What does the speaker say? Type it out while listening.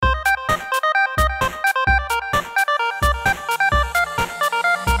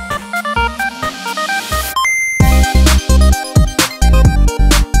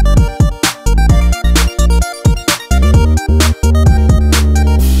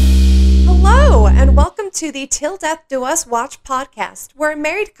to the Till Death Do Us Watch podcast, where a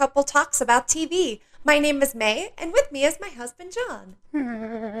married couple talks about TV. My name is May, and with me is my husband, John.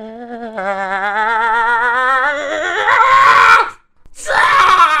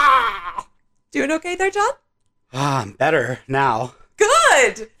 Doing okay there, John? I'm better now.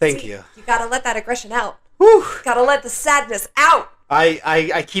 Good! Thank you. You gotta let that aggression out. Whew. Gotta let the sadness out.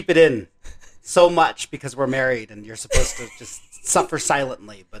 I keep it in so much because we're married and you're supposed to just suffer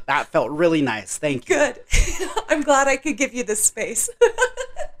silently, but that felt really nice. Thank you. Good. I'm glad I could give you this space.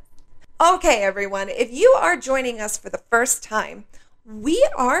 Okay, everyone, if you are joining us for the first time, we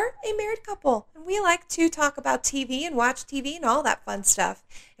are a married couple, and we like to talk about TV and watch TV and all that fun stuff.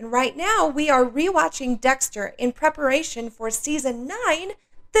 And right now, we are rewatching Dexter in preparation for season 9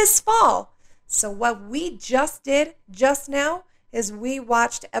 this fall. So what we just did just now is we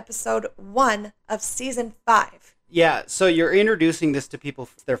watched episode 1 of season 5. Yeah, so you're introducing this to people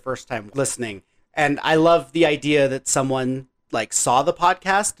for their first time listening, and I love the idea that someone saw the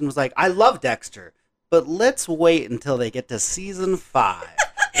podcast and was like, I love Dexter, but let's wait until they get to season 5.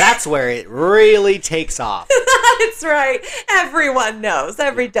 That's where it really takes off. That's right. Everyone knows.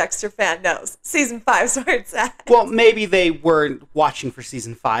 Every Dexter fan knows. Season 5's where it's at. Well, maybe they weren't watching for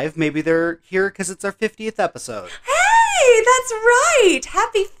season 5. Maybe they're here because it's our 50th episode. Hey, that's right.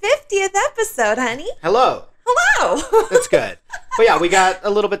 Happy 50th episode, honey. Hello. Hello. That's good. But yeah, we got a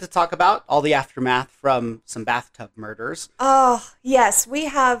little bit to talk about, all the aftermath from some bathtub murders. Oh, yes, we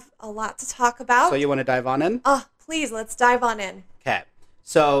have a lot to talk about. So you want to dive on in? Oh, please, let's dive on in. Okay.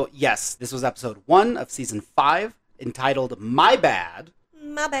 So, yes, this was episode 1 of season 5, entitled My Bad.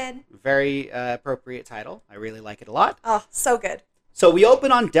 My bad. Very appropriate title. I really like it a lot. Oh, so good. So we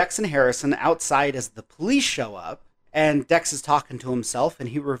open on Dex and Harrison outside as the police show up, and Dex is talking to himself, and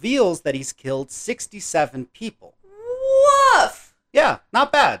he reveals that he's killed 67 people. Woof. Yeah,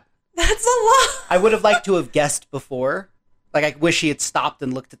 not bad. That's a lot. I would have liked to have guessed before. I wish he had stopped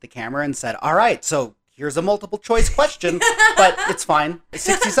and looked at the camera and said, all right, so here's a multiple choice question, but it's fine. It's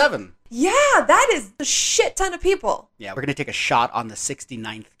 67. Yeah, that is a shit ton of people. Yeah, we're going to take a shot on the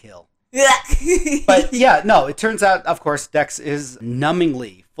 69th kill. Yeah. But yeah, no, it turns out, of course, Dex is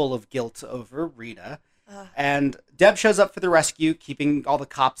numbingly full of guilt over Rita. And Deb shows up for the rescue, keeping all the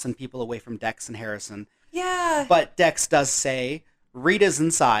cops and people away from Dex and Harrison. Yeah. But Dex does say, Rita's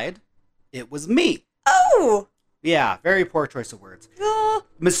inside. It was me. Oh. Yeah, very poor choice of words.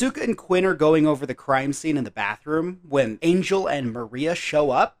 Masuka and Quinn are going over the crime scene in the bathroom when Angel and Maria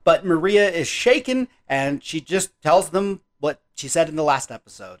show up, but Maria is shaken and she just tells them what she said in the last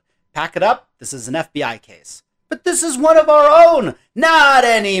episode. Pack it up, this is an FBI case. But this is one of our own! Not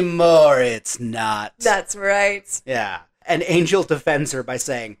anymore, it's not. That's right. Yeah, and Angel defends her by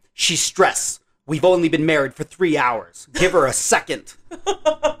saying, she's stressed. We've only been married for 3 hours. Give her a second.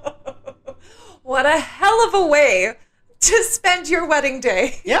 What a hell of a way to spend your wedding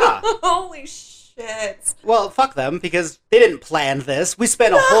day. Yeah. Holy shit. Well, fuck them, because they didn't plan this. We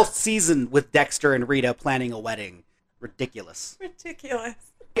spent a whole season with Dexter and Rita planning a wedding. Ridiculous. Ridiculous.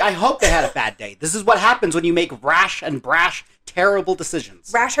 I hope they had a bad day. This is what happens when you make rash and brash, terrible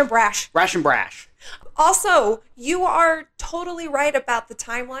decisions. Rash and brash. Rash and brash. Also, you are totally right about the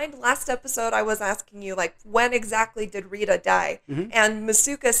timeline. Last episode, I was asking you, when exactly did Rita die? Mm-hmm. And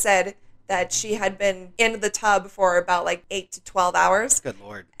Masuka said that she had been in the tub for about 8 to 12 hours. Good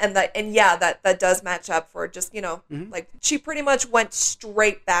Lord. And that does match up for just, she pretty much went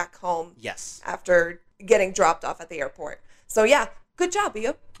straight back home. Yes. After getting dropped off at the airport. So yeah, good job,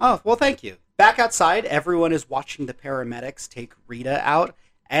 you. Oh, well, thank you. Back outside, everyone is watching the paramedics take Rita out,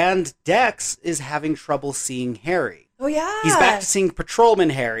 and Dex is having trouble seeing Harry. Oh, yeah. He's back to seeing Patrolman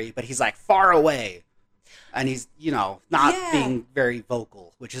Harry, but he's far away. And he's, not being very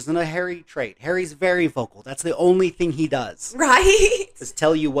vocal, which isn't a Harry trait. Harry's very vocal. That's the only thing he does. Right. Is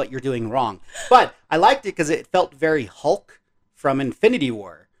tell you what you're doing wrong. But I liked it because it felt very Hulk from Infinity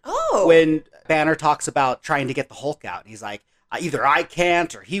War. Oh. When Banner talks about trying to get the Hulk out. And he's like, either I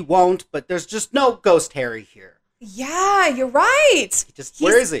can't or he won't, but there's just no Ghost Harry here. Yeah, you're right.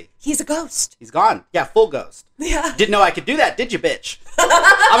 Where is he? He's a ghost. He's gone. Yeah, full ghost. Yeah. Didn't know I could do that, did you, bitch?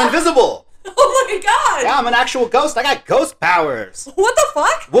 I'm invisible. Oh my god! Yeah, I'm an actual ghost. I got ghost powers. What the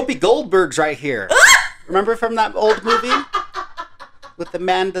fuck? Whoopi Goldberg's right here. Remember from that old movie? With the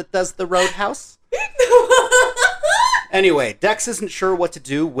man that does the Roadhouse? Anyway, Dex isn't sure what to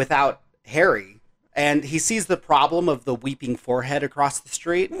do without Harry. And he sees the problem of the weeping forehead across the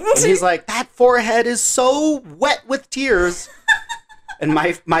street. And he's like, that forehead is so wet with tears. And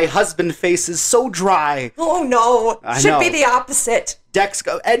my husband face is so dry. Oh no. I Should know. be the opposite. Dex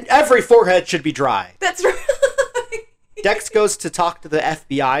and every forehead should be dry. That's right. Dex goes to talk to the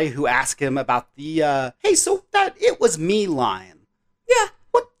FBI, who ask him about the, hey, so that "it was me" line. Yeah.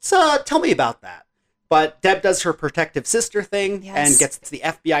 Tell me about that. But Deb does her protective sister thing Yes. and gets the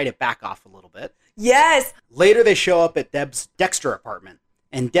FBI to back off a little bit. Yes. Later, they show up at Deb's Dexter apartment,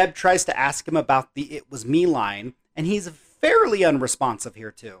 and Deb tries to ask him about the "it was me" line, and he's fairly unresponsive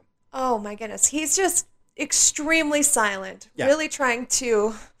here, too. Oh my goodness. He's just extremely silent, Yeah. really trying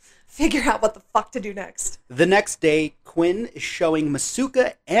to figure out what the fuck to do next. The next day, Quinn is showing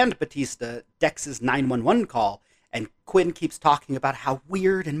Masuka and Batista Dex's 911 call, and Quinn keeps talking about how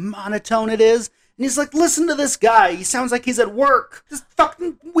weird and monotone it is. And he's like, listen to this guy. He sounds like he's at work. This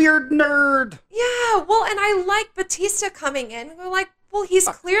fucking weird nerd. Yeah, well, and I like Batista coming in. We're like, well, he's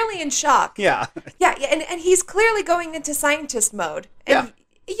clearly in shock. Yeah. Yeah, and he's clearly going into scientist mode. And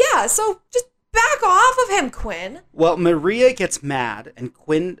yeah, so just back off of him, Quinn. Well, Maria gets mad, and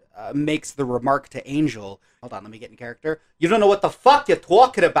Quinn makes the remark to Angel. Hold on, let me get in character. You don't know what the fuck you're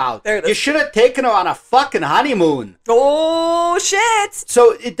talking about. There it is. You should have taken her on a fucking honeymoon. Oh, shit.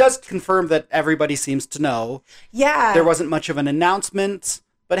 So it does confirm that everybody seems to know. Yeah. There wasn't much of an announcement,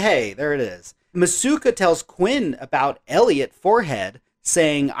 but hey, there it is. Masuka tells Quinn about Elliot Forehead,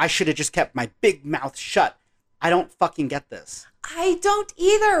 saying, I should have just kept my big mouth shut. I don't fucking get this. I don't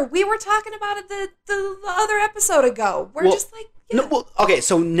either. We were talking about it the other episode ago. We're just like, yeah. Okay,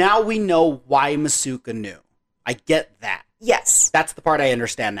 so now we know why Masuka knew. I get that. Yes. That's the part I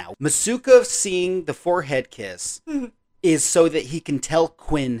understand now. Masuka seeing the forehead kiss is so that he can tell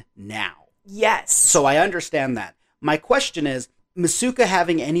Quinn now. Yes. So I understand that. My question is, Masuka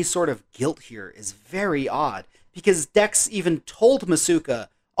having any sort of guilt here is very odd, because Dex even told Masuka,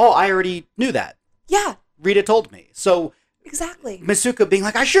 oh, I already knew that. Yeah, Rita told me. So exactly. Masuka being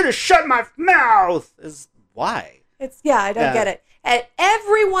like, I should have shut my mouth, is why? I don't get it. And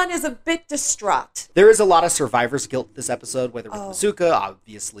everyone is a bit distraught. There is a lot of survivor's guilt this episode, whether with Masuka,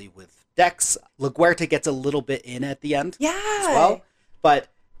 obviously with Dex. LaGuerta gets a little bit in at the end as well. But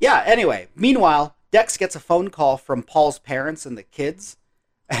yeah, anyway, meanwhile, Dex gets a phone call from Paul's parents and the kids.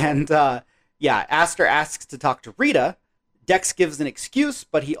 And Aster asks to talk to Rita. Dex gives an excuse,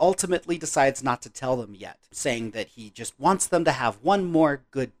 but he ultimately decides not to tell them yet, saying that he just wants them to have one more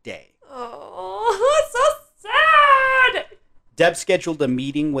good day. Oh, it's so sad. Deb scheduled a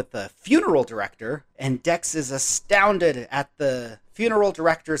meeting with the funeral director, and Dex is astounded at the funeral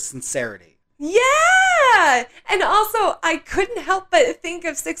director's sincerity. Yeah! And also, I couldn't help but think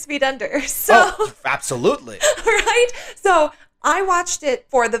of 6 Feet Under. So, Absolutely. right? So, I watched it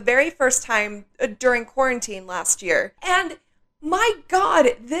for the very first time during quarantine last year. And my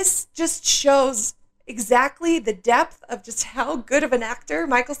God, this just shows exactly the depth of just how good of an actor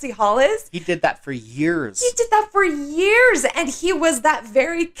Michael C. Hall is. He did that for years. He did that for years. And he was that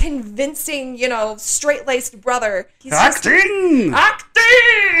very convincing, straight-laced brother. He's Acting!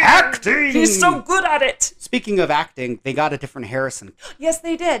 Acting! He's so good at it. Speaking of acting, they got a different Harrison, Yes,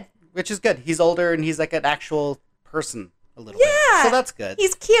 they did. which is good. He's older and he's like an actual person a little bit. Yeah. So that's good.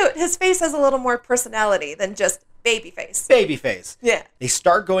 He's cute. His face has a little more personality than just baby face. Babyface. Yeah. They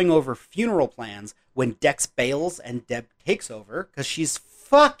start going over funeral plans when Dex bails and Deb takes over because she's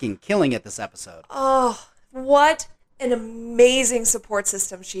fucking killing it this episode. Oh, what an amazing support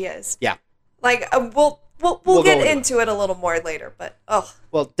system she is. Yeah. Like, we'll We'll get go into into it a little more later, but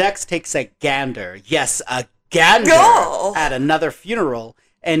Well, Dex takes a gander. Yes, a gander Go! at another funeral,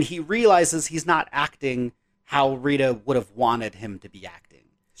 and he realizes he's not acting how Rita would have wanted him to be acting.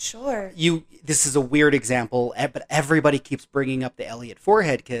 sure. This is a weird example, but everybody keeps bringing up the Elliot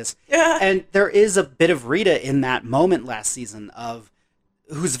forehead kiss. Yeah. And there is a bit of Rita in that moment last season of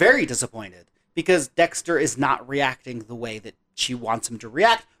who's very disappointed because Dexter is not reacting the way that she wants him to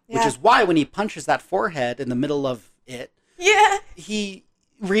react, which Yeah. is why when he punches that forehead in the middle of it, Yeah.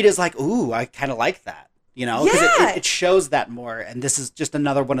 Rita's like, ooh, I kind of like that, because Yeah. it shows that more. And this is just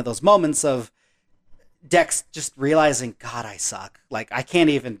another one of those moments of Dex just realizing, God, I suck. Like, I can't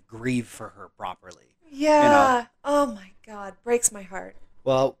even grieve for her properly. Yeah. Oh my God. Breaks my heart.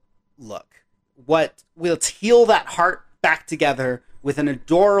 Well, look, let's heal that heart back together with an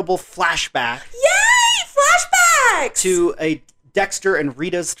adorable flashback Yay! Flashbacks! to a Dexter and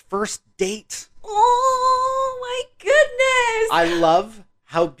Rita's first date. Oh my goodness. I love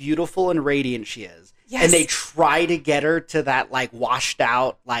how beautiful and radiant she is. Yes. And they try to get her to that, like, washed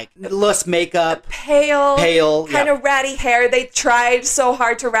out, like, less makeup. Pale, kind yeah. of ratty hair. They tried so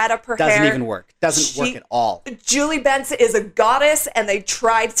hard to rat up her hair. Doesn't even work. Doesn't work at all. Julie Benz is a goddess, and they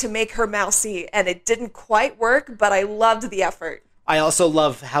tried to make her mousy, and it didn't quite work, but I loved the effort. I also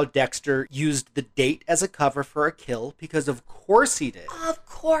love how Dexter used the date as a cover for a kill, because of course he did. Of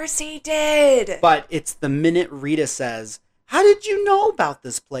course he did. But it's the minute Rita says, "How did you know about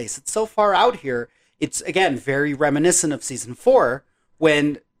this place? It's so far out here." It's, again, very reminiscent of season 4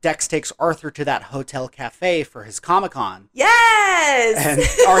 when Dex takes Arthur to that hotel cafe for his Comic-Con. Yes!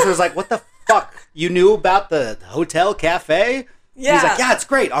 And Arthur's like, "What the fuck? You knew about the hotel cafe?" Yeah. He's like, "Yeah, it's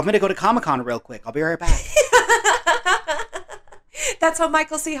great. I'm going to go to Comic-Con real quick. I'll be right back." That's how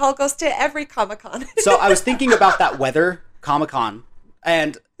Michael C. Hall goes to every Comic-Con. So I was thinking about that weather Comic-Con,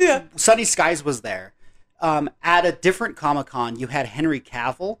 and Yeah. Sunny Skies was there. At a different Comic-Con, you had Henry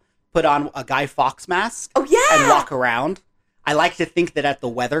Cavill put on a Guy Fawkes mask Oh, yeah! and walk around. I like to think that at the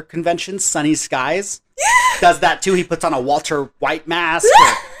weather convention, Sunny Skies does that too. He puts on a Walter White mask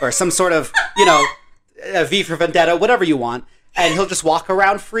or some sort of, a V for Vendetta, whatever you want. And he'll just walk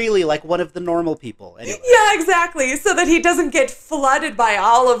around freely like one of the normal people. Anyway. Yeah, exactly. So that he doesn't get flooded by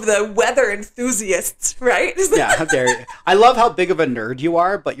all of the weather enthusiasts, right? Yeah, how dare you. I love how big of a nerd you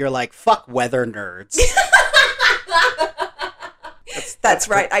are, but you're like, fuck weather nerds. That's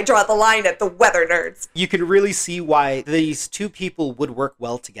right. I draw the line at the weather nerds. You can really see why these two people would work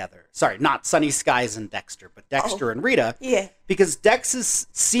well together. Sorry, not Sunny Skies and Dexter, but Dexter and Rita. Yeah. Because Dex's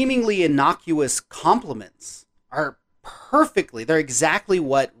seemingly innocuous compliments are they're exactly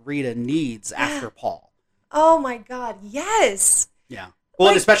what Rita needs after Paul. Oh my God, yes. Yeah. Well,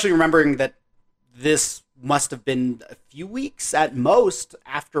 and especially remembering that this must have been a few weeks at most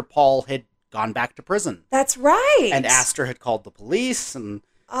after Paul had gone back to prison. That's right. And Aster had called the police, and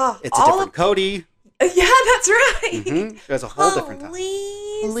Oh, it's a different Cody. Yeah, that's right. Mm-hmm. There's a whole different time.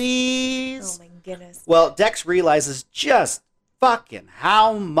 Please. Please. Oh my goodness. Well, Dex realizes just fucking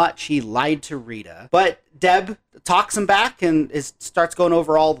how much he lied to Rita. But Deb talks him back and starts going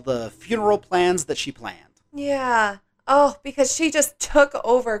over all the funeral plans that she planned. Yeah. Oh, because she just took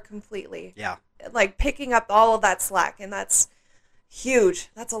over completely. Yeah. Like picking up all of that slack, and that's huge.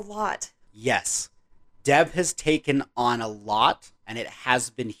 That's a lot. Yes. Deb has taken on a lot, and it has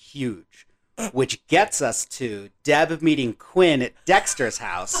been huge. Which gets us to Deb meeting Quinn at Dexter's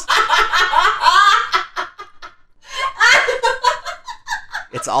house.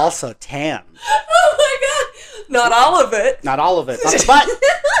 It's also tan. Oh my God. Not all of it. Not all of it. Not the butt.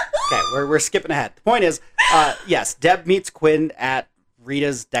 Okay, we're skipping ahead. The point is, yes, Deb meets Quinn at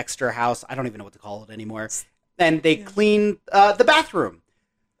Rita's Dexter house. I don't even know what to call it anymore. And they clean the bathroom.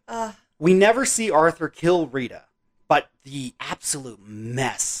 We never see Arthur kill Rita, but the absolute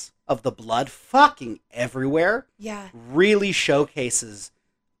mess of the blood fucking everywhere really showcases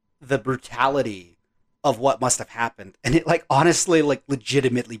the brutality of what must have happened. And it, like, honestly, like,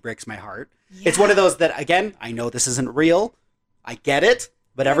 legitimately breaks my heart. Yeah. It's one of those that, again, I know this isn't real. I get it.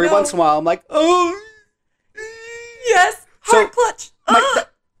 But every once in a while, I'm like, oh. Yes. Heart clutch.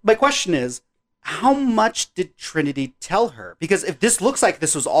 My question is, how much did Trinity tell her? Because if this looks like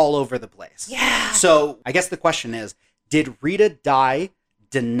this was all over the place. Yeah. So I guess the question is, did Rita die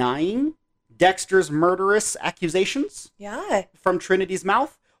denying Dexter's murderous accusations? Yeah. From Trinity's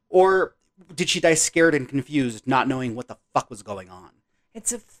mouth? Or did she die scared and confused, not knowing what the fuck was going on?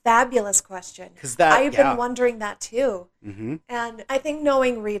 It's a fabulous question. I've been wondering that too. Mm-hmm. And I think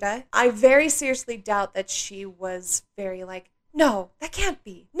knowing Rita, I very seriously doubt that she was very like, no, that can't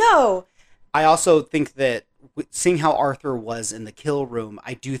be. No. I also think that seeing how Arthur was in the kill room,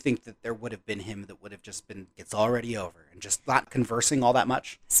 I do think that there would have been him that would have just been, it's already over, and just not conversing all that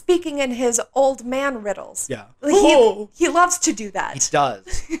much. Speaking in his old man riddles. Yeah. He loves to do that. He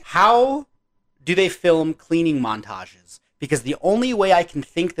does. How do they film cleaning montages? Because the only way I can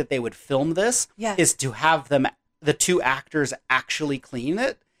think that they would film this is to have the two actors actually clean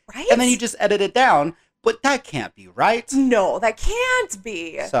it. Right. And then you just edit it down. But that can't be, right? No, that can't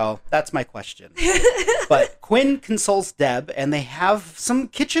be. So that's my question. But Quinn consoles Deb, and they have some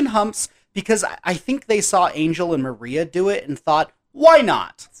kitchen humps because I think they saw Angel and Maria do it and thought, why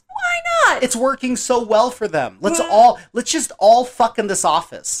not? Why not? It's working so well for them. Let's just all fuck in this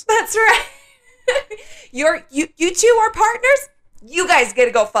office. That's right. You two are partners. You guys get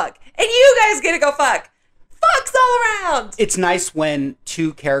to go fuck, and you guys get to go fuck. Fucks all around. It's nice when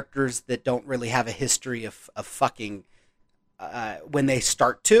two characters that don't really have a history of fucking, when they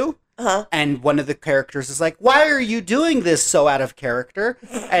start to, and one of the characters is like, "Why are you doing this so out of character?"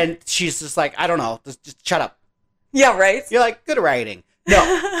 And she's just like, "I don't know, just shut up." Yeah, right. You're like, good writing.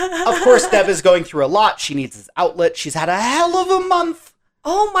 No, of course Deb is going through a lot. She needs this outlet. She's had a hell of a month.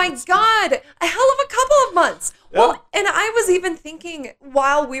 Oh my God, a hell of a couple of months. Yep. Well, and I was even thinking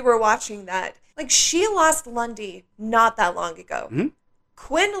while we were watching that, like, she lost Lundy not that long ago. Mm-hmm.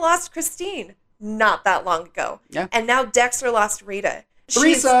 Quinn lost Christine not that long ago. Yeah. And now Dexter lost Rita.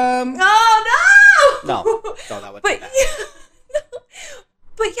 Threesome! Oh, no! No, that would But be bad.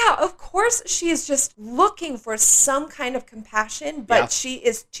 But yeah, of course she is just looking for some kind of compassion, but Yeah. she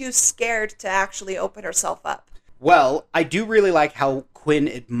is too scared to actually open herself up. Well, I do really like how Quinn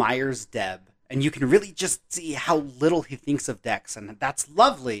admires Deb, and you can really just see how little he thinks of Dex, and that's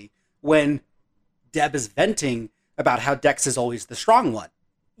lovely when Deb is venting about how Dex is always the strong one.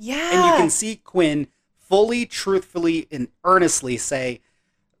 Yeah. And you can see Quinn fully, truthfully, and earnestly say,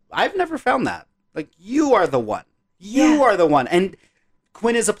 I've never found that. Like, you are the one. You Yeah. are the one. And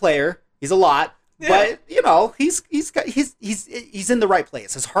Quinn is a player. He's a lot. Yeah. But, you know, he's in the right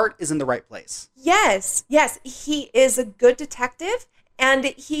place. His heart is in the right place. Yes, he is a good detective, and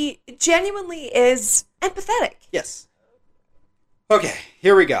he genuinely is empathetic. Yes. Okay,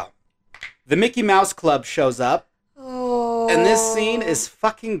 here we go. The Mickey Mouse Club shows up, Oh. and this scene is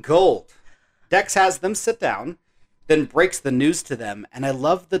fucking gold. Dex has them sit down, then breaks the news to them, and I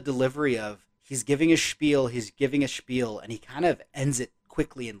love the delivery of he's giving a spiel, and he kind of ends it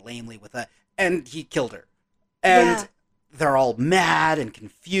quickly and lamely with and he killed her. And Yeah. they're all mad and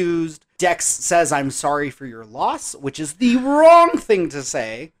confused. Dex says, I'm sorry for your loss, which is the wrong thing to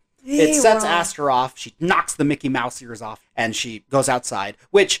say. It sets Aster off. She knocks the Mickey Mouse ears off, and she goes outside,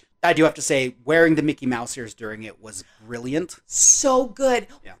 which I do have to say, wearing the Mickey Mouse ears during it was brilliant. So good.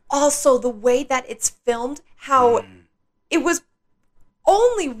 Yeah. Also, the way that it's filmed, how it was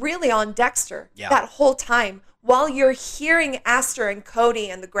only really on Dexter Yeah. that whole time, while you're hearing Aster and Cody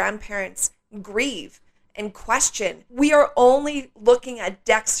and the grandparents grieve and question. We are only looking at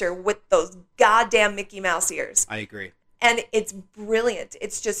Dexter with those goddamn Mickey Mouse ears. I agree. And it's brilliant.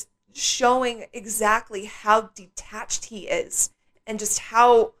 It's just showing exactly how detached he is and just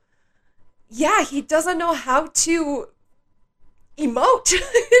how, yeah, he doesn't know how to emote.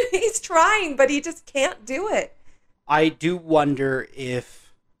 He's trying, but he just can't do it. I do wonder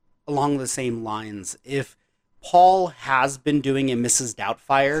if, along the same lines, if Paul has been doing a Mrs.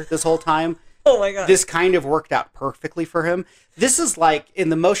 Doubtfire this whole time. Oh my God. This kind of worked out perfectly for him. This is like in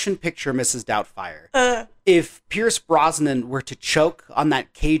the motion picture Mrs. Doubtfire. If Pierce Brosnan were to choke on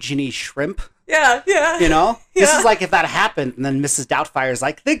that Cajun-y shrimp, Yeah. you know? This Yeah. is like if that happened, and then Mrs. Doubtfire is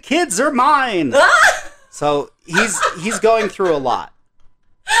like, the kids are mine! So he's going through a lot.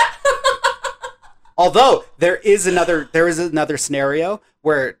 Although there is another scenario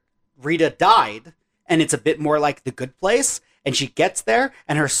where Rita died, and it's a bit more like The Good Place, and she gets there,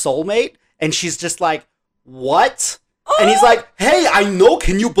 and her soulmate, and she's just like, what? And he's like, hey, I know,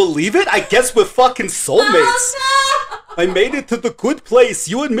 can you believe it? I guess we're fucking soulmates. I made it to The Good Place,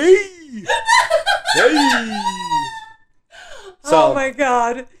 you and me. Hey. So, Oh my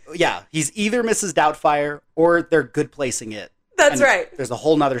God. yeah, he's either Mrs. Doubtfire or they're good placing it. That's And right. There's a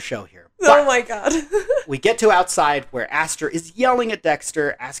whole nother show here. Oh my God. We get to outside where Aster is yelling at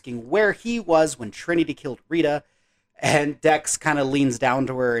Dexter, asking where he was when Trinity killed Rita. And Dex kind of leans down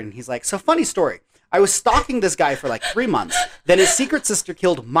to her and he's like, so funny story. I was stalking this guy for like 3 months. Then his secret sister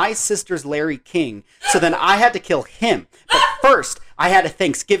killed my sister's Larry King. So then I had to kill him. But first, I had a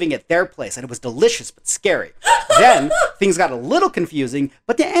Thanksgiving at their place and it was delicious but scary. Then things got a little confusing.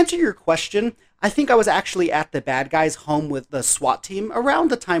 But to answer your question, I think I was actually at the bad guy's home with the SWAT team around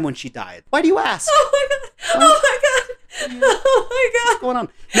the time when she died. Why do you ask? Oh my God. Oh my God. Oh my What's going on?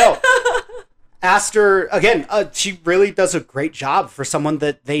 No. Aster, again, she really does a great job for someone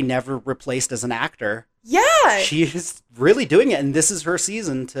that they never replaced as an actor. Yeah. She is really doing it, and this is her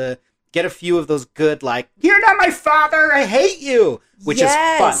season to get a few of those good, like, you're not my father, I hate you, which is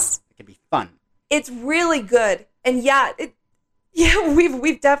fun. It can be fun. It's really good. And yeah,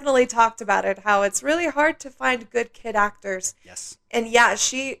 we've definitely talked about it, how it's really hard to find good kid actors. Yes. And yeah,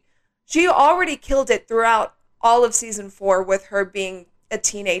 she already killed it throughout all of season 4 with her being a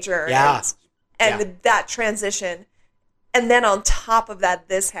teenager Yeah. and that transition. And then on top of that,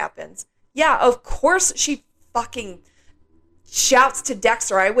 this happens. Yeah, of course she fucking shouts to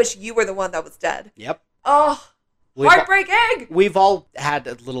Dexter, I wish you were the one that was dead. Yep. Oh, heartbreak egg! We've all had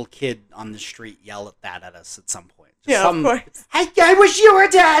a little kid on the street yell at that at us at some point. Yeah, of course. I wish you were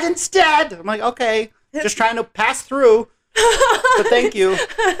dad instead. I'm like, okay, just trying to pass through. But thank you.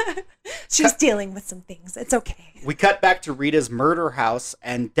 She's dealing with some things. It's okay. We cut back to Rita's murder house,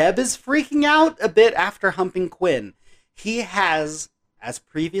 and Deb is freaking out a bit after humping Quinn. He has, as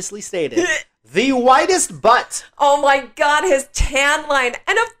previously stated, the whitest butt. Oh my God, his tan line.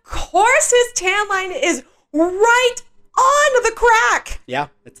 And of course his tan line is right on the crack. Yeah,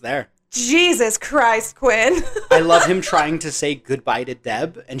 it's there. Jesus Christ, Quinn. I love him trying to say goodbye to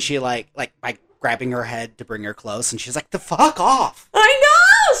Deb, and she like by grabbing her head to bring her close, and she's like, "The fuck off!" I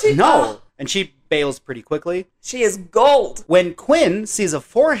know. No, And she bails pretty quickly. She is gold. When Quinn sees a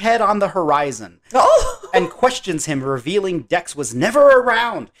forehead on the horizon Oh! and questions him, revealing Dex was never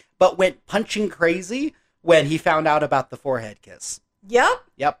around, but went punching crazy when he found out about the forehead kiss. Yep.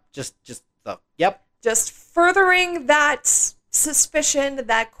 Yep, yep. Just furthering that suspicion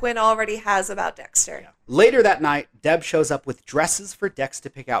that Quinn already has about Dexter. Yeah. Later that night, Deb shows up with dresses for Dex to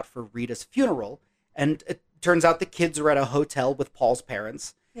pick out for Rita's funeral, and it turns out the kids are at a hotel with Paul's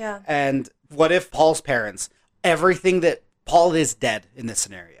parents. Yeah. And what if Paul's parents, everything that Paul is dead in this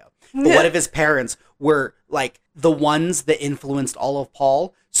scenario, but what if his parents were like the ones that influenced all of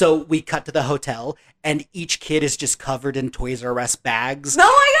Paul? So we cut to the hotel and each kid is just covered in Toys R Us bags. Oh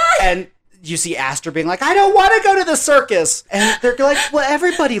my God! And you see Astor being like, I don't want to go to the circus. And they're like, well,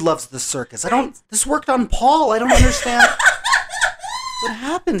 everybody loves the circus. This worked on Paul. I don't understand what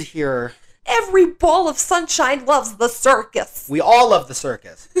happened here. Every ball of sunshine loves the circus. We all love the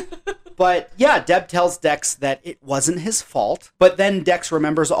circus. But yeah, Deb tells Dex that it wasn't his fault. But then Dex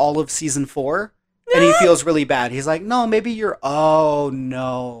remembers all of season 4 and he feels really bad. He's like, no, maybe oh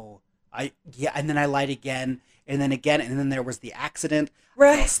no. And then I lied again and then there was the accident.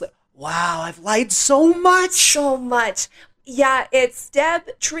 Right. Wow, I've lied so much. So much. Yeah, it's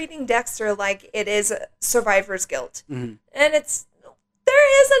Deb treating Dexter like it is survivor's guilt. Mm-hmm. And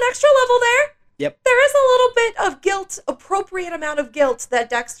there is an extra level there. Yep. There is a little bit of guilt, appropriate amount of guilt that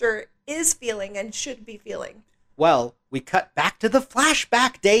Dexter is feeling and should be feeling. Well, we cut back to the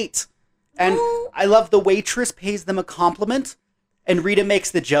flashback date. And I love the waitress pays them a compliment. And Rita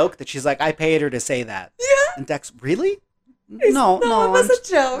makes the joke that she's like, I paid her to say that. Yeah. And Dex, really? No, it was a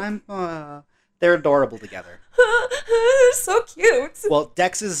joke. They're adorable together. They're so cute. Well,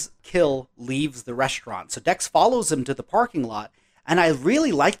 Dex's kill leaves the restaurant. So Dex follows him to the parking lot. And I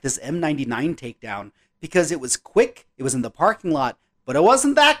really like this M99 takedown because it was quick. It was in the parking lot, but it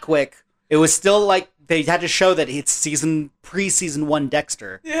wasn't that quick. It was still like they had to show that it's pre-season 1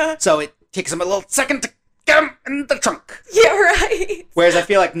 Dexter. Yeah. So it takes him a little second to get him in the trunk. Yeah, right. Whereas I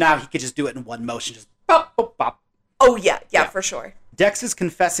feel like now he could just do it in one motion. Just pop, pop, pop. Oh, yeah, for sure. Dex is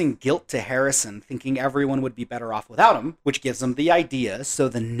confessing guilt to Harrison, thinking everyone would be better off without him, which gives him the idea. So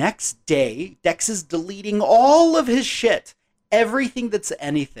the next day, Dex is deleting all of his shit. Everything that's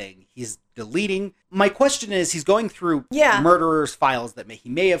anything, he's deleting. My question is, he's going through murderers' files that he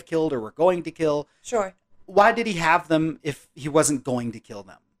may have killed or were going to kill. Sure. Why did he have them if he wasn't going to kill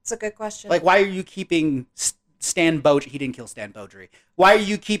them? It's a good question. Like, why are you keeping Stan Beaudry? He didn't kill Stan Beaudry. Why are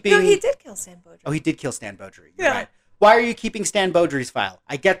you keeping... No, he did kill Stan Beaudry. Oh, he did kill Stan Beaudry. You're yeah. right. Why are you keeping Stan Beaudry's file?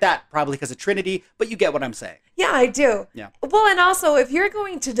 I get that, probably because of Trinity, but you get what I'm saying. Yeah, I do. Yeah. Well, and also, if you're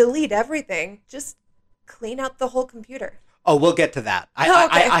going to delete everything, just clean out the whole computer. Oh, we'll get to that.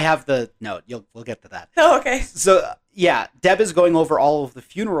 I have the note. We'll get to that. Oh, okay. So, yeah, Deb is going over all of the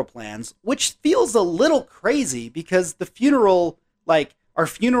funeral plans, which feels a little crazy because the funeral, like, are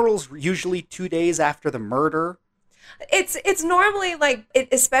funerals usually 2 days after the murder? It's normally, like,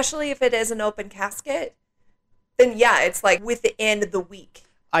 especially if it is an open casket, then, yeah, it's, like, within the week.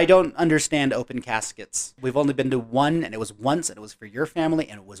 I don't understand open caskets. We've only been to one, and it was once, and it was for your family,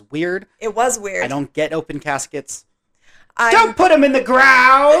 and it was weird. It was weird. I don't get open caskets. Don't put him in the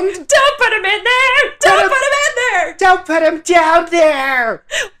ground! Don't put him in there! Don't put him in there! Don't put him down there!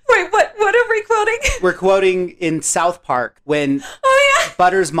 Wait, what are we quoting? We're quoting in South Park when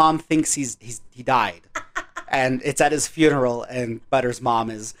Butter's mom thinks he died. And it's at his funeral, and Butter's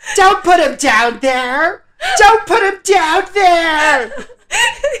mom is, don't put him down there! Don't put him down there!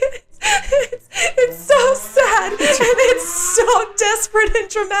 It's so sad, and it's so desperate and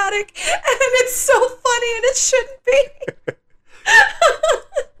dramatic, and it's so funny, and it shouldn't be.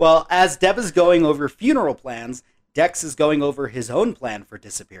 Well, as Deb is going over funeral plans, Dex is going over his own plan for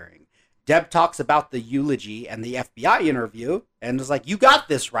disappearing. Deb talks about the eulogy and the FBI interview, and is like, you got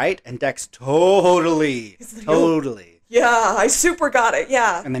this, right? And Dex, totally. Yeah, I super got it,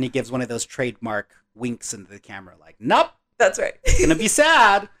 yeah. And then he gives one of those trademark winks into the camera, like, nope. That's right. It's gonna be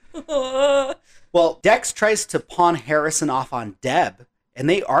sad. Well, Dex tries to pawn Harrison off on Deb, and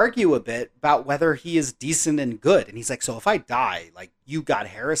they argue a bit about whether he is decent and good. And he's like, so if I die, like, you got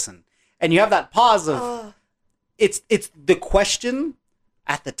Harrison. And you have that pause of, it's the question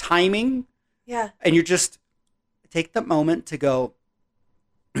at the timing. Yeah. And you just take the moment to go,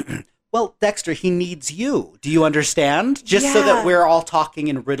 well, Dexter, he needs you. Do you understand? Just so that we're all talking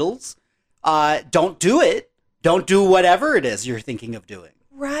in riddles. Don't do it. Don't do whatever it is you're thinking of doing.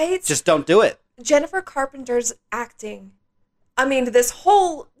 Right? Just don't do it. Jennifer Carpenter's acting. I mean, this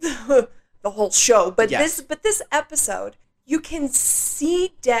whole the whole show, but this episode, you can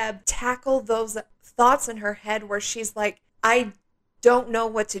see Deb tackle those thoughts in her head where she's like, I don't know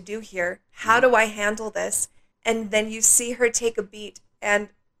what to do here. How do I handle this? And then you see her take a beat. And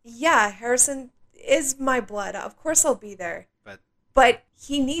yeah, Harrison is my blood. Of course I'll be there. But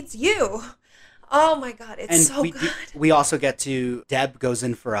he needs you. Oh my God, it's so good. We also get to Deb goes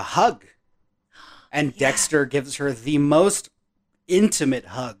in for a hug. And Dexter gives her the most intimate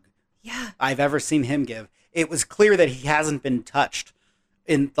hug I've ever seen him give. It was clear that he hasn't been touched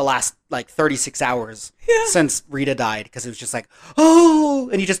in the last 36 hours since Rita died, because it was just like, oh,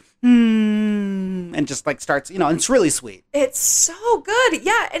 and he just and just starts, and it's really sweet. It's so good.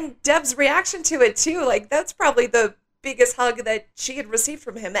 Yeah, and Deb's reaction to it too, that's probably the biggest hug that she had received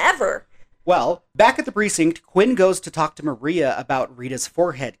from him ever. Well, back at the precinct, Quinn goes to talk to Maria about Rita's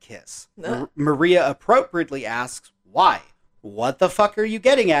forehead kiss. Maria appropriately asks, why? What the fuck are you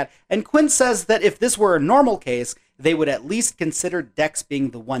getting at? And Quinn says that if this were a normal case, they would at least consider Dex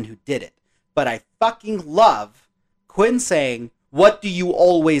being the one who did it. But I fucking love Quinn saying, what do you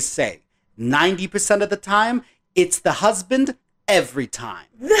always say? 90% of the time, it's the husband every time.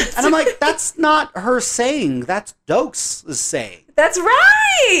 And I'm like, that's not her saying. That's Dokes' saying. That's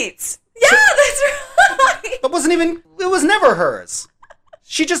right. Yeah, that's right. It was never hers.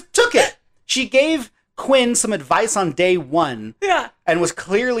 She just took it. She gave Quinn some advice on day one. Yeah. And was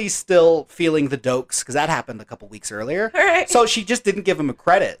clearly still feeling the Dokes, because that happened a couple weeks earlier. All right. So she just didn't give him a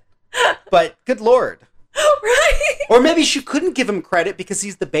credit. But good Lord. Right. Or maybe she couldn't give him credit because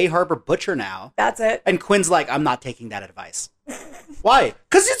he's the Bay Harbor butcher now. That's it. And Quinn's like, I'm not taking that advice. Why?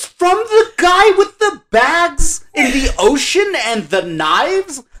 Because it's from the guy with the bags in the ocean and the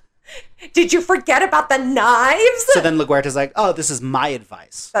knives. Did you forget about the knives? So then LaGuerta's like, oh, this is my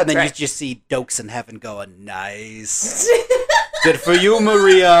advice. That's and then right. you just see Dokes in heaven going, nice. Good for you,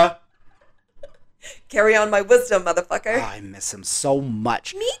 Maria. Carry on my wisdom, motherfucker. Oh, I miss him so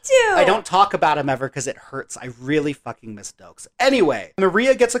much. Me too. I don't talk about him ever because it hurts. I really fucking miss Dokes. Anyway,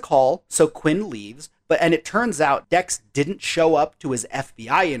 Maria gets a call, so Quinn leaves. And it turns out Dex didn't show up to his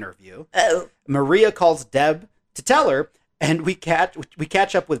FBI interview. Oh. Maria calls Deb to tell her, and we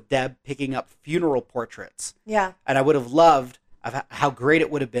catch up with Deb picking up funeral portraits. Yeah. And I would have loved how great it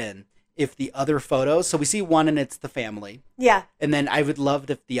would have been if the other photos, so we see one and it's the family. Yeah. And then I would love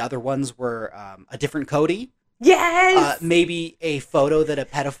if the other ones were a different Cody. Yes. Maybe a photo that a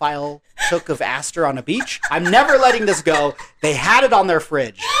pedophile took of Astor on a beach. I'm never letting this go. They had it on their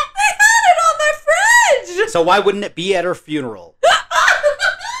fridge. They had it on their fridge. So why wouldn't it be at her funeral?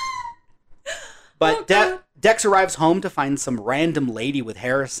 But Dex arrives home to find some random lady with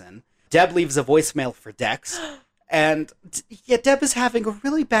Harrison. Deb leaves a voicemail for Dex. And Deb is having a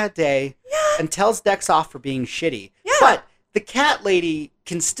really bad day and tells Dex off for being shitty. Yeah. But the cat lady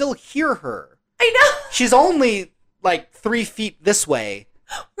can still hear her. I know. She's only 3 feet this way.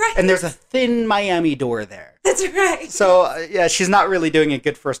 Right. And there's a thin Miami door there. That's right. So, she's not really doing a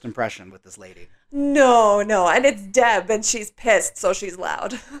good first impression with this lady. No. And it's Deb, and she's pissed, so she's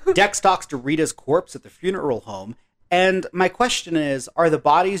loud. Dex talks to Rita's corpse at the funeral home. And my question is, are the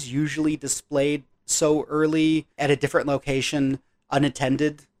bodies usually displayed so early at a different location,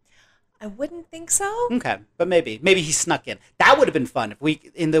 unattended? I wouldn't think so. Okay, but maybe he snuck in. That would have been fun if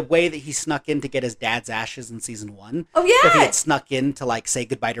in the way that he snuck in to get his dad's ashes in season 1. Oh yeah, if he had snuck in to say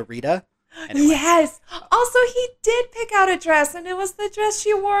goodbye to Rita. Anyway. Yes. Also, he did pick out a dress, and it was the dress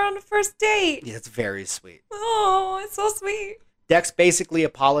she wore on the first date. Yeah, it's very sweet. Oh, it's so sweet. Dex basically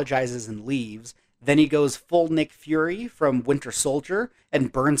apologizes and leaves. Then he goes full Nick Fury from Winter Soldier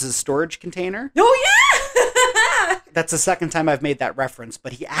and burns his storage container. Oh, yeah! That's the second time I've made that reference,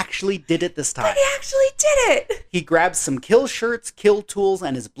 but he actually did it this time. But he actually did it! He grabs some kill shirts, kill tools,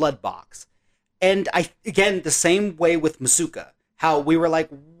 and his blood box. And again, the same way with Masuka. How we were like,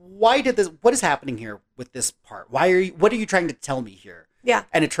 what is happening here with this part? What are you trying to tell me here? Yeah.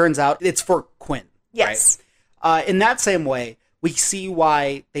 And it turns out it's for Quinn. Yes. Right? In that same way, we see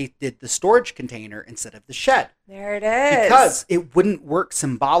why they did the storage container instead of the shed. There it is. Because it wouldn't work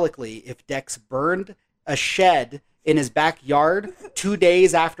symbolically if Dex burned a shed in his backyard 2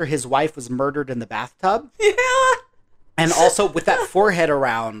 days after his wife was murdered in the bathtub. Yeah. And also with that forehead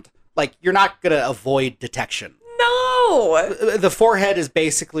around, you're not going to avoid detection. No. The forehead is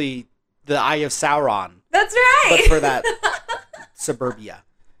basically the Eye of Sauron. That's right. But for that suburbia.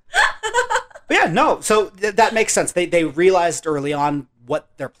 But yeah, no. So that makes sense. They realized early on what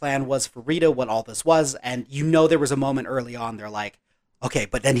their plan was for Rita, what all this was. And there was a moment early on, they're like, okay,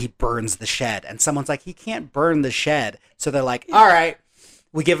 but then he burns the shed. And someone's like, he can't burn the shed. So they're like, all right,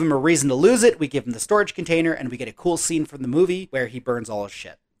 we give him a reason to lose it. We give him the storage container, and we get a cool scene from the movie where he burns all his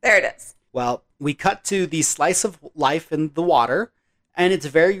shit. There it is. Well, we cut to the slice of life in the water, and it's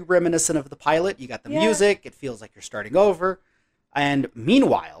very reminiscent of the pilot. You got the music. It feels like you're starting over. And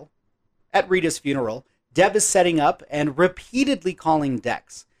meanwhile, at Rita's funeral, Deb is setting up and repeatedly calling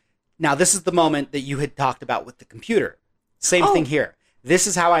Dex. Now, this is the moment that you had talked about with the computer. Same thing here. This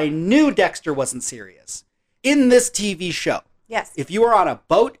is how I knew Dexter wasn't serious. In this TV show, Yes. if you are on a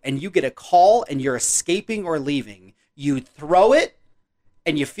boat and you get a call and you're escaping or leaving, you throw it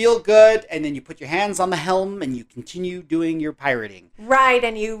and you feel good, and then you put your hands on the helm and you continue doing your pirating. Right,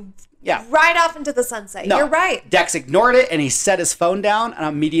 and you ride off into the sunset. No, You're right. Dex ignored it and he set his phone down, and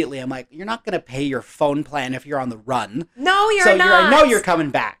immediately I'm like, you're not going to pay your phone plan if you're on the run. No, you're So not. I know you're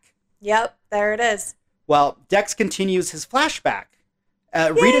coming back. Yep, there it is. Well, Dex continues his flashback.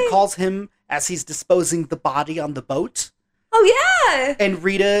 Rita calls him as he's disposing the body on the boat. Oh, yeah. And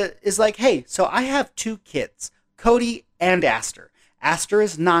Rita is like, hey, so I have 2 kids, Cody and Aster. Aster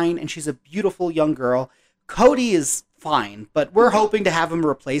is 9, and she's a beautiful young girl. Cody is fine, but we're hoping to have him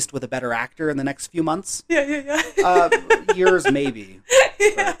replaced with a better actor in the next few months. Yeah. Years, maybe.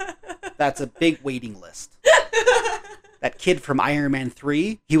 That's a big waiting list. That kid from Iron Man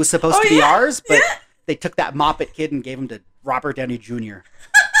 3, he was supposed to be ours, but they took that Moppet kid and gave him to Robert Downey Jr.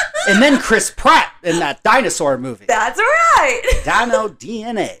 And then Chris Pratt in that dinosaur movie. That's right. Dino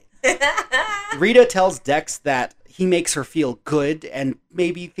DNA. Rita tells Dex that he makes her feel good and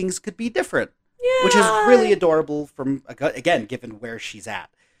maybe things could be different. Yeah. Which is really adorable from, again, given where she's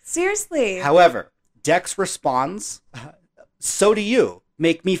at. Seriously. However, Dex responds, so do you.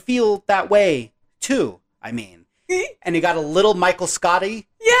 Make me feel that way, too, I mean. And he got a little Michael Scotty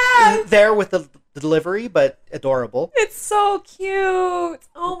there with the delivery, but adorable. It's so cute.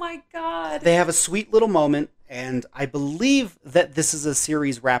 Oh, my God. They have a sweet little moment, and I believe that this is a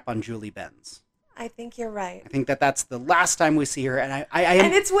series wrap on Julie Benz. I think you're right. I think that that's the last time we see her, and I am...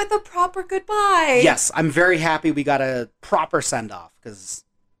 And it's with a proper goodbye. Yes, I'm very happy we got a proper send-off, because,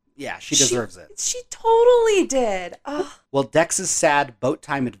 yeah, she deserves it. She totally did. Oh. Well, Dex's sad boat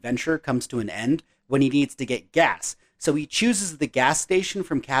time adventure comes to an end when he needs to get gas. So he chooses the gas station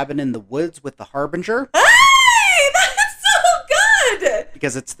from Cabin in the Woods with the Harbinger. Hey, that's so good.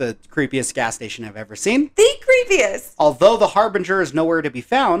 Because it's the creepiest gas station I've ever seen. The creepiest. Although the Harbinger is nowhere to be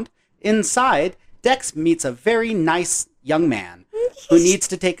found, inside, Dex meets a very nice young man who needs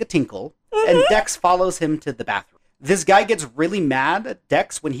to take a tinkle, and Dex follows him to the bathroom. This guy gets really mad at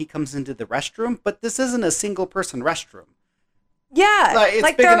Dex when he comes into the restroom, but this isn't a single-person restroom. Yeah.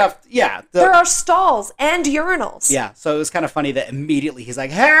 It's big enough. Yeah. There are stalls and urinals. Yeah, so it was kind of funny that immediately he's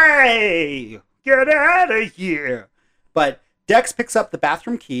like, hey, get out of here. But Dex picks up the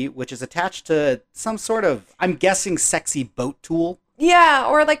bathroom key, which is attached to some sort of, I'm guessing, sexy boat tool. Yeah,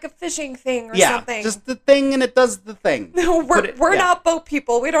 or like a fishing thing or something. Yeah, just the thing and it does the thing. We're not boat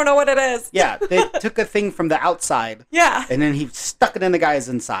people. We don't know what it is. Yeah, they took a thing from the outside. Yeah. And then he stuck it in the guy's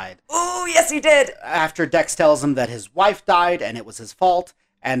inside. Oh, yes, he did. After Dex tells him that his wife died and it was his fault.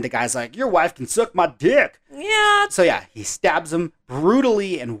 And the guy's like, your wife can suck my dick. Yeah. So yeah, he stabs him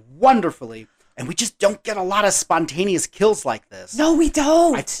brutally and wonderfully. And we just don't get a lot of spontaneous kills like this. No, we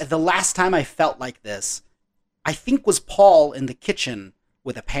don't. The last time I felt like this, I think was Paul in the kitchen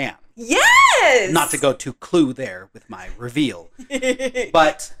with a pan. Yes! Not to go too Clue there with my reveal.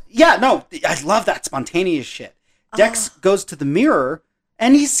 But yeah, no, I love that spontaneous shit. Dex goes to the mirror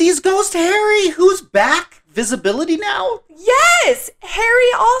and he sees Ghost Harry, who's back. Visibility now? Yes! Harry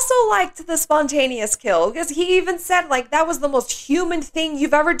also liked the spontaneous kill because he even said, like, that was the most human thing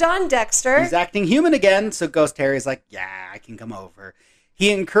you've ever done, Dexter. He's acting human again, so Ghost Harry's like, yeah, I can come over.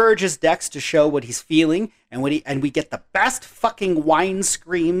 He encourages Dex to show what he's feeling, and we get the best fucking whine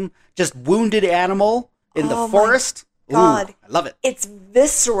scream, just wounded animal in the forest. God. Ooh, I love it. It's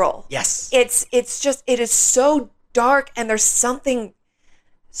visceral. Yes. It is so dark, and there's something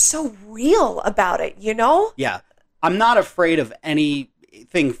so real about it, you know? Yeah. I'm not afraid of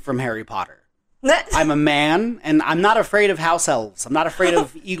anything from Harry Potter. I'm a man, and I'm not afraid of house elves. I'm not afraid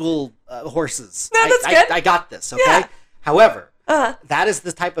of eagle horses. No, that's good. I got this, okay? Yeah. However, that is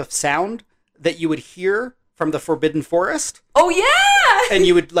the type of sound that you would hear from the Forbidden Forest. Oh, yeah! And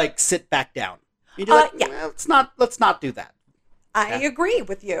you would, like, sit back down. You'd be like, yeah. well, let's not do that. I agree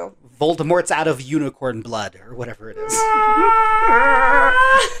with you. Voldemort's out of unicorn blood, or whatever it is.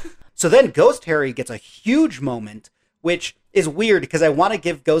 So then Ghost Harry gets a huge moment, which is weird because I want to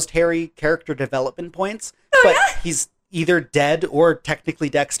give Ghost Harry character development points, but he's either dead or technically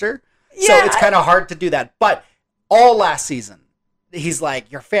Dexter. Yeah. So it's kind of hard to do that. But all last season, he's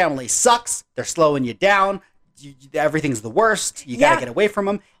like, your family sucks. They're slowing you down. Everything's the worst. You got to get away from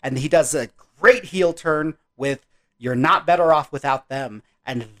them. And he does a great heel turn with, you're not better off without them,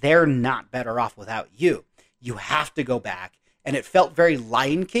 and they're not better off without you. You have to go back. And it felt very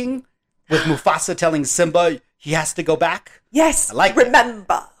Lion King, with Mufasa telling Simba he has to go back. Yes, I like it.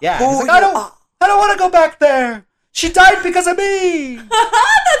 remember Yeah, who he's like, you are. I don't want to go back there. She died because of me.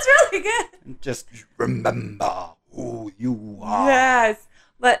 That's really good. Just remember who you are. Yes.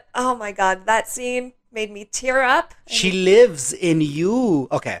 But, oh my God, that scene made me tear up. She lives in you.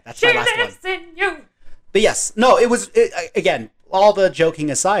 Okay, that's my last one. She lives in you. But yes, no, again, all the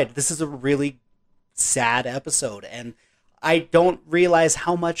joking aside, this is a really sad episode. And I don't realize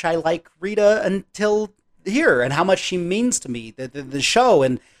how much I like Rita until here and how much she means to me, the show.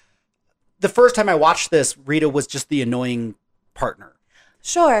 And the first time I watched this, Rita was just the annoying partner.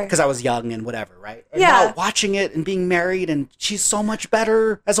 Sure. Because I was young and whatever, right? And Yeah. now watching it and being married, and she's so much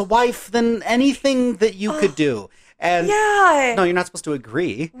better as a wife than anything that you could do. And Yeah. no, you're not supposed to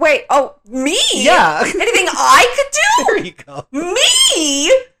agree. Wait, oh, me? Yeah. Anything I could do? There you go. Me?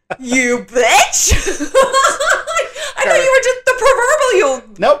 You bitch! I thought you were just the proverbial.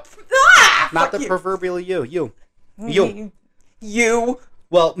 Nope. Ah, Not fuck the you. proverbial you. You. You.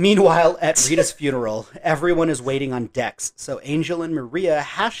 Well, meanwhile, at Rita's funeral, everyone is waiting on Dex. So Angel and Maria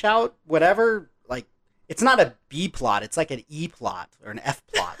hash out whatever, like, it's not a B plot, it's like an E plot or an F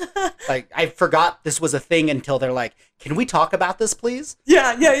plot. Like, I forgot this was a thing until they're like, can we talk about this, please?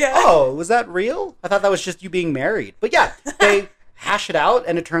 Yeah. Oh, was that real? I thought that was just you being married. But yeah, they hash it out,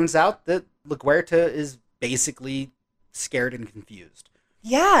 and it turns out that LaGuerta is basically scared and confused.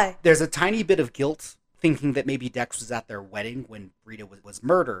 Yeah. There's a tiny bit of guilt thinking that maybe Dex was at their wedding when Rita was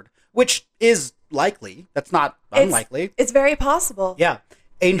murdered, which is likely. That's not unlikely. It's very possible. Yeah.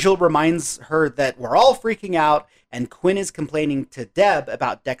 Angel reminds her that we're all freaking out, and Quinn is complaining to Deb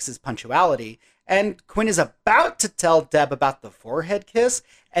about Dex's punctuality, and Quinn is about to tell Deb about the forehead kiss,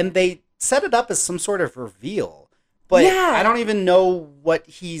 and they set it up as some sort of reveal. But Yeah. I don't even know what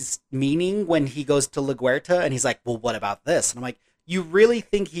he's meaning when he goes to LaGuerta, and he's like, well, what about this? And I'm like, you really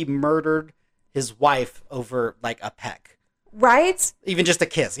think he murdered his wife over, like, a peck? Right? Even just a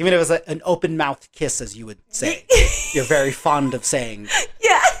kiss. Even if it was an open-mouthed kiss, as you would say. You're very fond of saying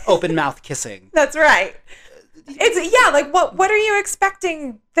Yeah. open-mouth kissing. That's right. It's like what are you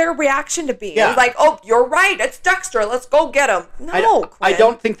expecting their reaction to be? Yeah. It's like, oh, you're right, it's Dexter, let's go get him. No, I Quinn.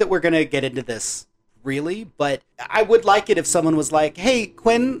 don't think that we're going to get into this, really, but I would like it if someone was like, hey,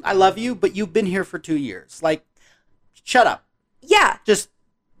 Quinn, I love you, but you've been here for 2 years. Like, shut up. Yeah. Just,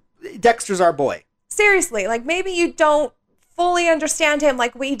 Dexter's our boy. Seriously, like maybe you don't fully understand him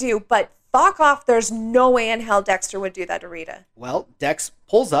like we do, but fuck off, there's no way in hell Dexter would do that to Rita. Well, Dex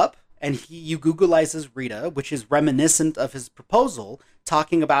pulls up, and you Googleizes Rita, which is reminiscent of his proposal,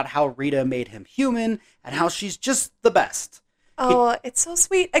 talking about how Rita made him human, and how she's just the best. Oh, it's so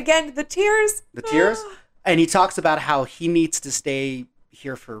sweet. Again, the tears. The tears. And he talks about how he needs to stay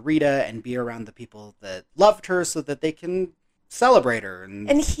here for Rita and be around the people that loved her so that they can celebrate her.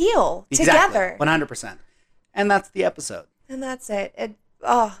 And heal exactly, together. 100%. And that's the episode. And that's it.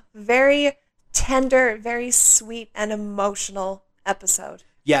 Very tender, very sweet and emotional episode.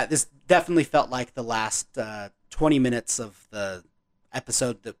 Yeah, this definitely felt like the last 20 minutes of the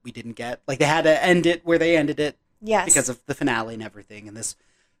episode that we didn't get. Like, they had to end it where they ended it. Yes. Because of the finale and everything. And this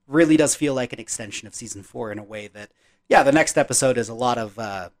really does feel like an extension of season 4 in a way that, yeah, the next episode is a lot of,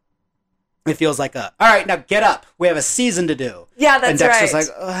 it feels like all right, now get up. We have a season to do. Yeah, that's and Dexter's right.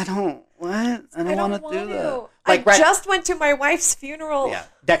 like, I don't want to do that. I Like just went to my wife's funeral. Yeah,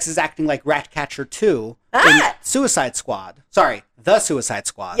 Dex is acting like Ratcatcher 2 Ah! in Suicide Squad. Sorry, The Suicide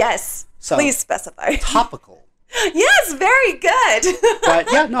Squad. Yes. So- Please specify. Topical. Yes, very good. But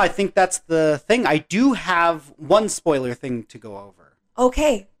yeah, no, I think that's the thing. I do have one spoiler thing to go over.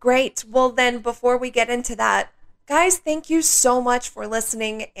 Okay, great. Well, then before we get into that, guys, thank you so much for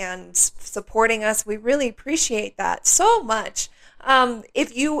listening and supporting us. We really appreciate that so much.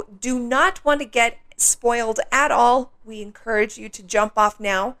 If you do not want to get spoiled at all, we encourage you to jump off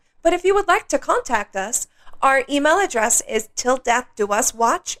now. But if you would like to contact us, our email address is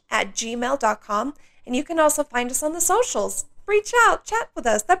tilldeathdouswatch@gmail.com. And you can also find us on the socials. Reach out, chat with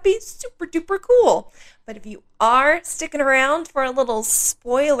us. That'd be super duper cool. But if you are sticking around for a little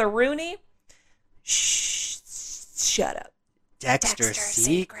spoiler-rooney, shut up. Dexter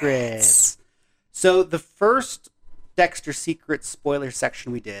Secrets. So the first Dexter Secrets spoiler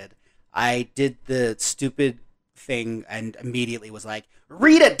section we did, I did the stupid thing and immediately was like,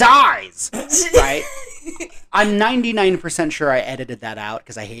 Rita dies! Right? I'm 99% sure I edited that out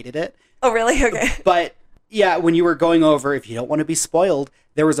because I hated it. Oh, really? Okay. But yeah, when you were going over, if you don't want to be spoiled,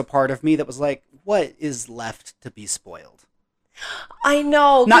 there was a part of me that was like, what is left to be spoiled? I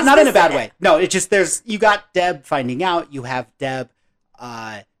know. Not in a bad way. No, it's just you got Deb finding out, you have Deb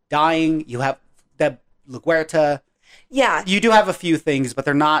dying, you have Deb LaGuerta. Yeah. You do have a few things, but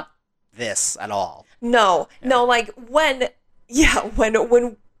they're not this at all. No, like when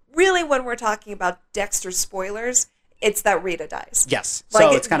we're talking about Dexter spoilers, it's that Rita dies. Yes. Like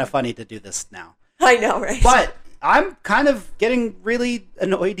So it's kind of funny to do this now. I know, right? But I'm kind of getting really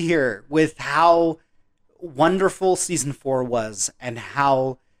annoyed here with how wonderful season 4 was and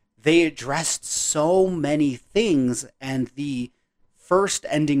how they addressed so many things, and the first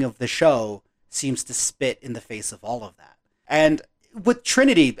ending of the show seems to spit in the face of all of that. And with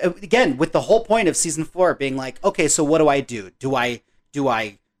Trinity, again, with the whole point of season 4 being like, okay, so what do I do? Do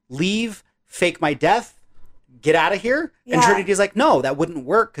I leave, fake my death, get out of here? Yeah. And Trinity's like, no, that wouldn't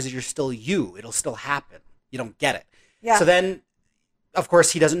work because you're still you. It'll still happen. You don't get it. Yeah. So then, of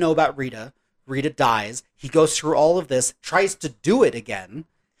course, he doesn't know about Rita. Rita dies. He goes through all of this, tries to do it again,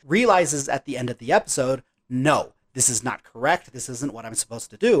 realizes at the end of the episode, no, this is not correct. This isn't what I'm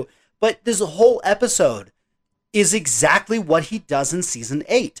supposed to do. But this whole episode is exactly what he does in season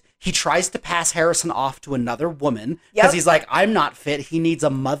 8. He tries to pass Harrison off to another woman because he's like, I'm not fit. He needs a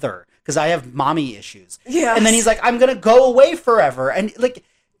mother because I have mommy issues. Yes. And then he's like, I'm going to go away forever. And like,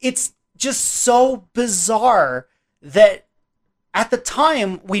 it's just so bizarre that at the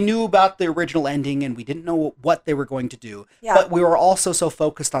time we knew about the original ending and we didn't know what they were going to do. Yeah. But we were also so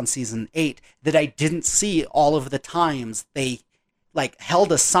focused on season 8 that I didn't see all of the times they like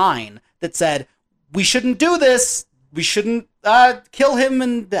held a sign that said, we shouldn't do this. We shouldn't kill him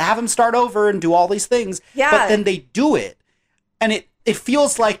and have him start over and do all these things. Yeah. But then they do it. And it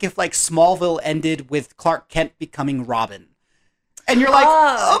feels like if like Smallville ended with Clark Kent becoming Robin. And you're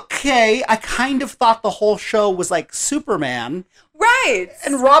like, okay, I kind of thought the whole show was like Superman. Right.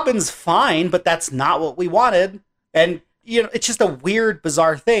 And Robin's fine, but that's not what we wanted. And, you know, it's just a weird,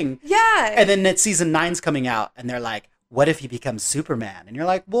 bizarre thing. Yeah. And then season 9's coming out and they're like, what if he becomes Superman? And you're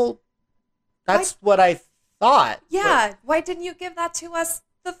like, well, that's what I thought. Yeah. Why didn't you give that to us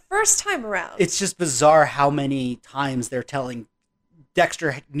the first time around? It's just bizarre how many times they're telling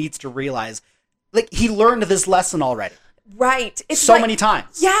Dexter needs to realize, like, he learned this lesson already. Right. It's so like, many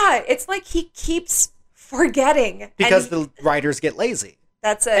times. Yeah. It's like he keeps forgetting. Because the writers get lazy.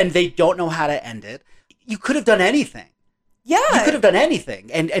 That's it. And they don't know how to end it. You could have done anything. Yeah. You could have done anything.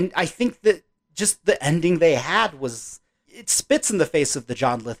 And I think that just the ending they had was, it spits in the face of the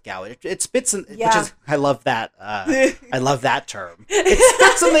John Lithgow. It spits in, which is, I love that. I love that term. It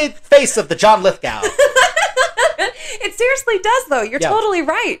spits in the face of the John Lithgow. It seriously does, though. You're totally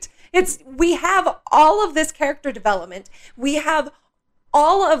right. We have all of this character development. We have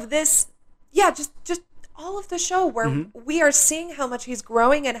all of this, just all of the show where we are seeing how much he's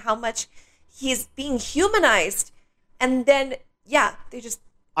growing and how much he's being humanized. And then, they just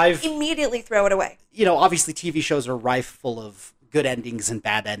immediately throw it away. You know, obviously TV shows are rife full of good endings and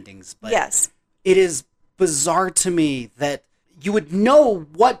bad endings, but it is bizarre to me that you would know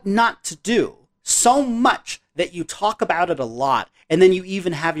what not to do so much that you talk about it a lot, and then you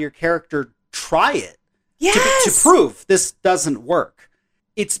even have your character try it to prove this doesn't work.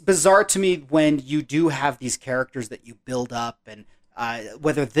 It's bizarre to me when you do have these characters that you build up, and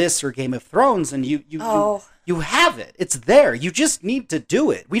whether this or Game of Thrones, and you have it. It's there. You just need to do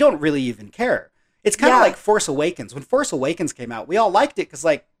it. We don't really even care. It's kind of like Force Awakens. When Force Awakens came out, we all liked it because,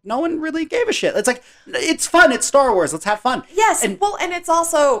 like, no one really gave a shit. It's like, it's fun. It's Star Wars. Let's have fun. Yes. And it's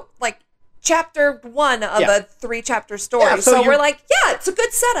also, like, chapter 1 of a 3-chapter story. Yeah, so we're like, it's a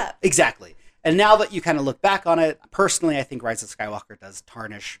good setup. Exactly. And now that you kind of look back on it, personally, I think Rise of Skywalker does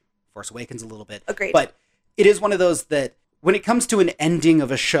tarnish Force Awakens a little bit. Agreed. But it is one of those that when it comes to an ending of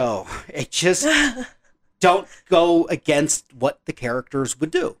a show, it just don't go against what the characters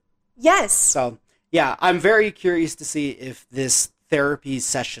would do. Yes. So, yeah, I'm very curious to see if this therapy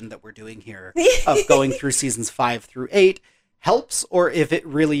session that we're doing here of going through seasons 5 through 8 helps, or if it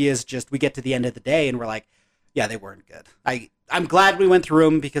really is just we get to the end of the day and we're like, yeah, they weren't good. I'm glad we went through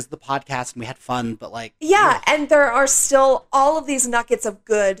them because of the podcast and we had fun, but like... Yeah, and there are still all of these nuggets of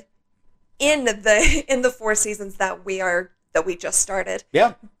good in the 4 seasons that we just started.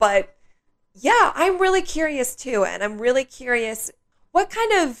 Yeah. But yeah, I'm really curious too, and I'm really curious what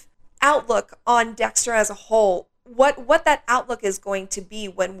kind of outlook on Dexter as a whole, what that outlook is going to be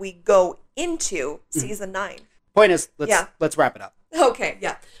when we go into season 9. Point is, let's wrap it up. Okay,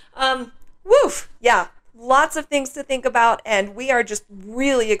 yeah. Woof. Yeah. Lots of things to think about, and we are just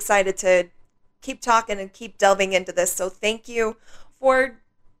really excited to keep talking and keep delving into this. So thank you for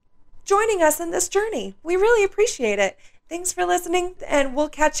joining us in this journey. We really appreciate it. Thanks for listening, and we'll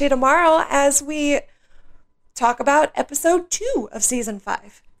catch you tomorrow as we talk about episode 2 of season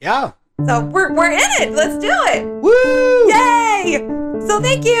 5. Yeah. So we're in it. Let's do it. Woo! Yay! So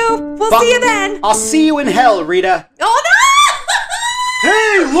thank you. We'll see you then. I'll see you in hell, Rita. Oh, no!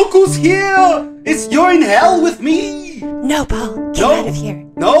 Hey, look who's here! It's You're in Hell with me! No, Paul, get out of here.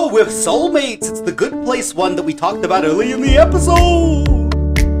 No, we're soulmates. It's the Good Place one that we talked about early in the episode.